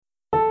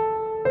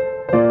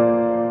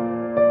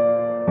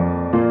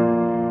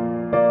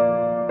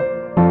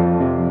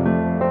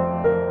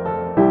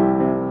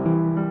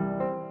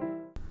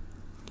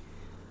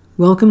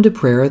Welcome to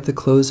prayer at the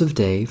close of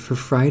day for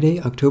Friday,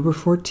 October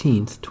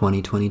 14th,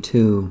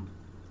 2022.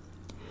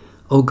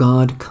 O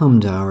God, come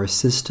to our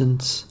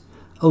assistance.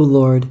 O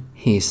Lord,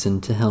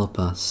 hasten to help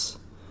us.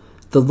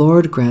 The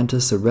Lord grant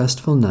us a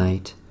restful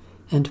night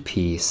and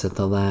peace at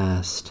the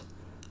last.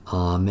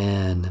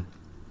 Amen.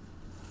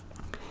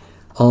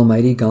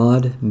 Almighty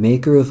God,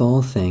 maker of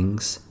all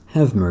things,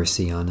 have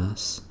mercy on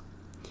us.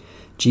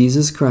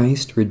 Jesus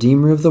Christ,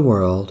 Redeemer of the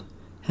world,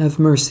 have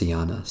mercy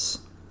on us.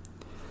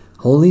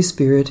 Holy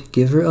Spirit,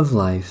 giver of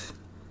life,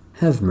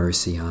 have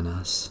mercy on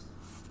us.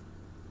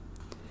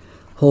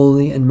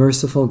 Holy and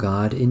merciful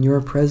God, in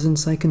your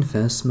presence I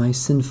confess my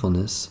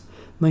sinfulness,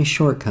 my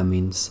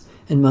shortcomings,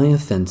 and my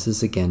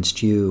offenses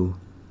against you.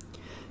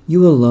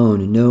 You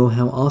alone know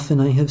how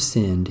often I have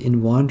sinned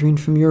in wandering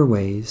from your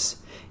ways,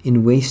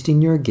 in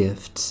wasting your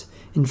gifts,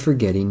 in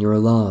forgetting your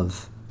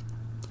love.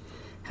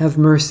 Have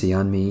mercy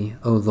on me,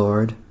 O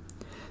Lord.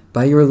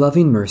 By your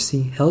loving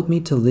mercy, help me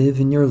to live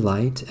in your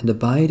light and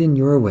abide in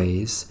your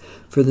ways,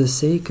 for the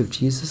sake of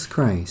Jesus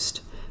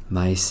Christ,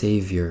 my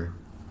Savior.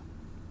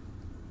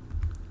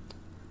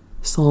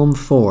 Psalm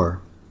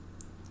 4.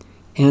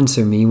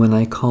 Answer me when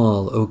I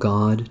call, O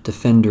God,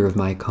 defender of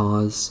my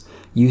cause.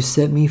 You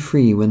set me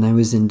free when I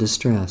was in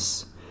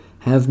distress.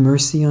 Have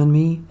mercy on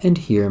me and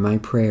hear my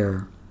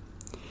prayer.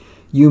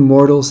 You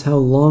mortals, how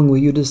long will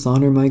you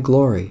dishonor my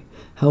glory?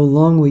 How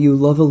long will you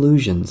love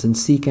illusions and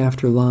seek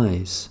after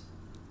lies?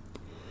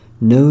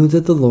 Know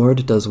that the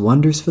Lord does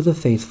wonders for the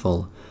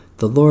faithful.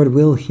 The Lord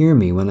will hear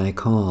me when I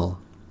call.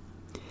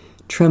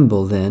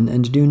 Tremble then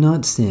and do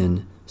not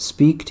sin.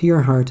 Speak to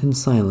your heart in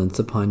silence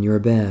upon your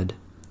bed.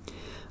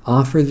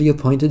 Offer the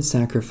appointed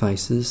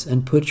sacrifices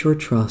and put your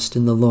trust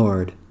in the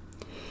Lord.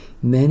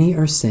 Many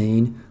are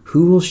saying,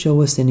 who will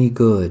show us any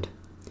good?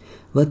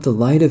 Let the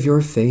light of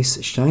your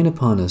face shine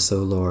upon us, O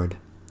Lord.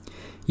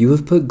 You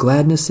have put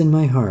gladness in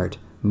my heart,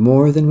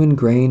 more than when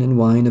grain and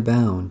wine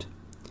abound.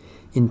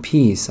 In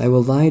peace I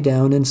will lie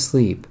down and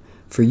sleep,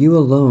 for you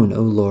alone,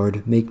 O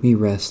Lord, make me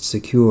rest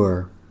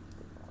secure.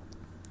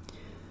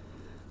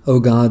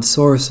 O God,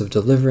 source of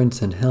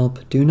deliverance and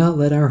help, do not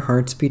let our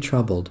hearts be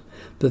troubled,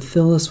 but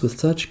fill us with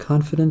such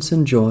confidence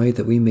and joy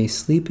that we may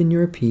sleep in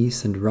your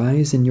peace and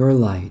rise in your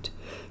light,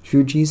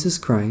 through Jesus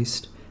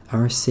Christ,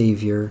 our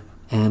Savior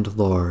and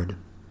Lord.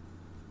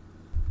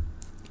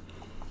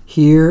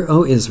 Hear,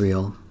 O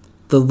Israel,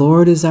 the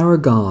Lord is our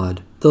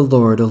God, the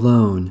Lord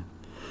alone.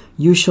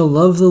 You shall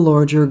love the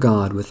Lord your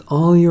God with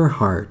all your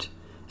heart,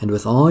 and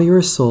with all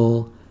your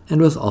soul, and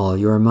with all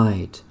your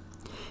might.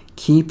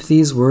 Keep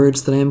these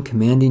words that I am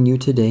commanding you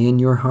today in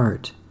your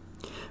heart.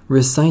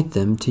 Recite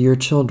them to your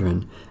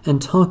children, and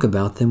talk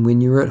about them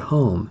when you are at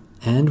home,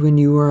 and when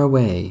you are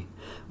away,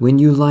 when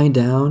you lie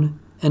down,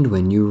 and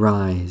when you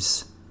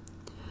rise.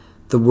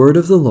 The word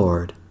of the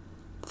Lord.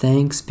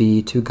 Thanks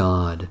be to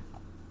God.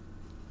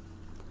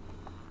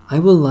 I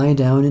will lie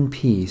down in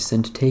peace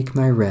and take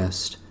my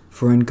rest,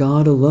 for in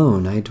God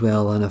alone I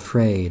dwell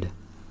unafraid.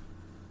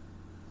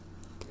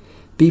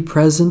 Be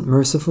present,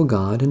 merciful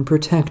God, and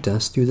protect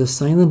us through the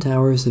silent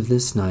hours of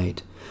this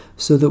night,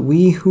 so that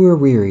we who are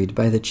wearied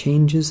by the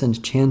changes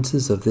and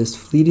chances of this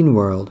fleeting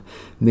world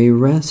may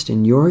rest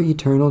in your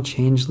eternal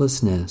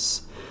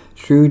changelessness.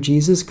 Through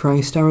Jesus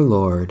Christ our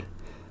Lord.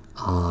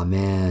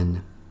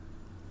 Amen.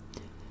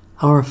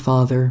 Our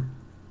Father,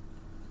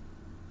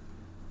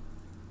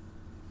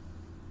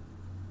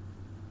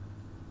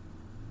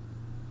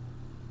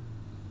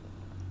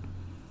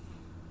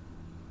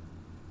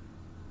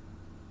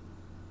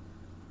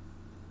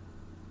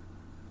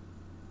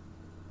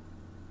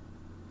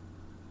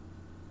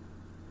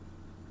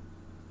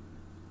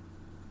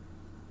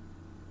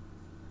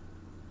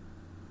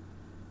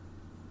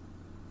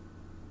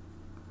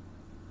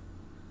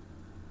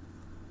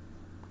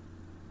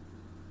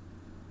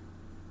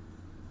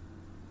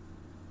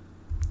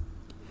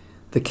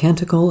 the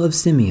Canticle of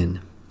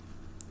Simeon.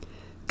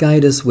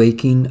 Guide us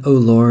waking, O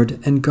Lord,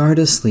 and guard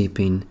us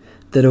sleeping,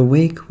 that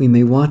awake we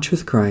may watch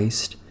with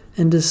Christ,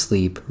 and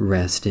asleep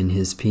rest in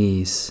his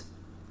peace.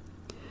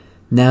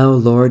 Now,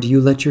 Lord, you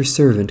let your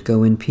servant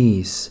go in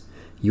peace.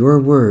 Your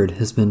word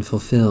has been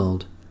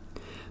fulfilled.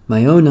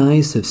 My own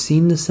eyes have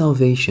seen the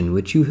salvation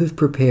which you have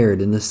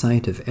prepared in the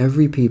sight of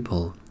every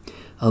people,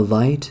 a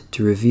light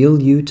to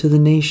reveal you to the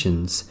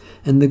nations,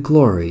 and the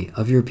glory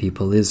of your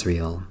people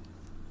Israel.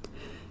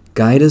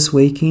 Guide us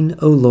waking,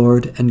 O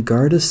Lord, and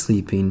guard us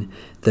sleeping,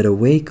 that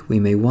awake we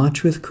may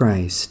watch with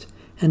Christ,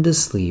 and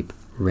asleep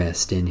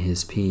rest in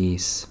his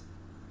peace.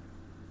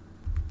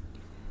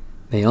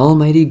 May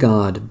Almighty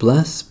God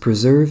bless,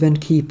 preserve,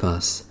 and keep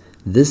us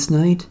this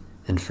night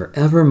and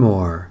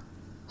forevermore.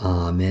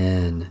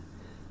 Amen.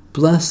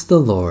 Bless the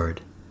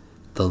Lord.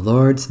 The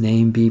Lord's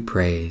name be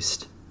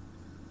praised.